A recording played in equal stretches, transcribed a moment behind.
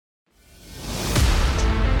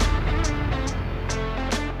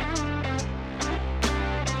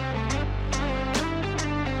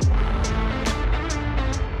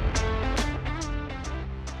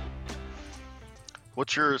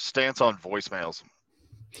What's your stance on voicemails?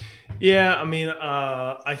 Yeah, I mean,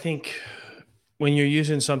 I think when you're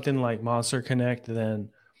using something like Monster Connect, then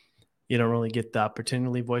you don't really get the opportunity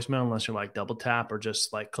to leave voicemail unless you're like double tap or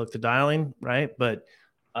just like click the dialing, right? But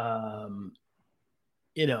um,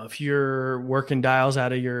 if you're working dials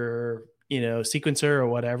out of your sequencer or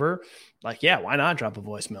whatever, like yeah, why not drop a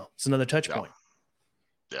voicemail? It's another touch Yeah, point.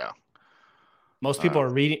 yeah, Most people um,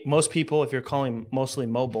 are reading. Most people, if you're calling mostly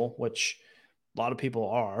mobile, which a lot of people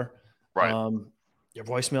are, right. um, your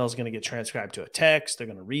voicemail is going to get transcribed to a text. They're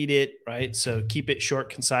going to read it, right? So keep it short,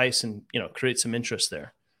 concise, and create some interest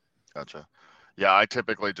there. Gotcha. Yeah, I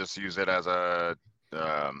typically just use it as a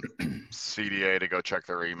um, CDA to go check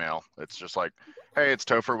their email. It's just like, hey, it's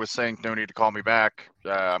Topher with Sync. No need to call me back.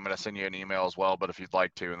 I'm going to send you an email as well, but if you'd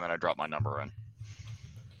like to, and then I drop my number in.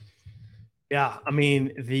 Yeah, I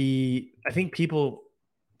mean I think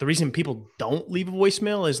the reason people don't leave a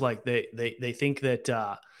voicemail is like they think that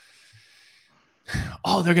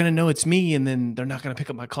oh, they're gonna know it's me, and then they're not gonna pick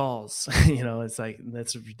up my calls. It's like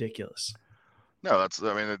that's ridiculous. No,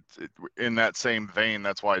 I mean, in that same vein,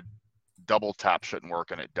 that's why double tap shouldn't work,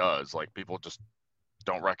 and it does. Like, people just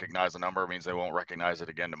don't recognize the number, it means they won't recognize it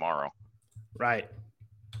again tomorrow. Right.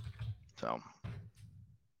 So,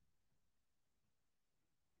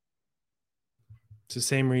 It's the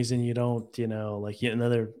same reason you don't, like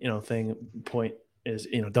another, thing point is,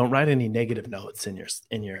 don't write any negative notes in your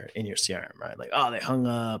CRM, right? Like, oh, they hung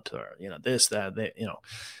up or, this, that, they,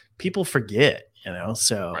 people forget,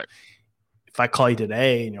 so right. if I call you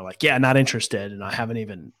today and you're like, yeah, not interested. And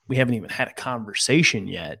we haven't even had a conversation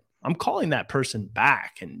yet. I'm calling that person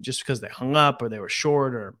back. And just because they hung up or they were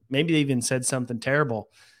short, or maybe they even said something terrible,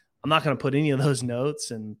 I'm not going to put any of those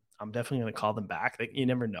notes, and I'm definitely going to call them back. You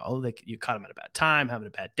never know. Like, you caught them at a bad time, having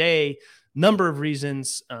a bad day, number of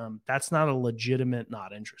reasons. That's not a legitimate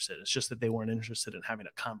not interested. It's just that they weren't interested in having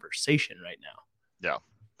a conversation right now. Yeah.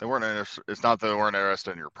 They weren't interested. It's not that they weren't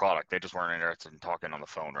interested in your product. They just weren't interested in talking on the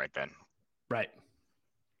phone right then. Right.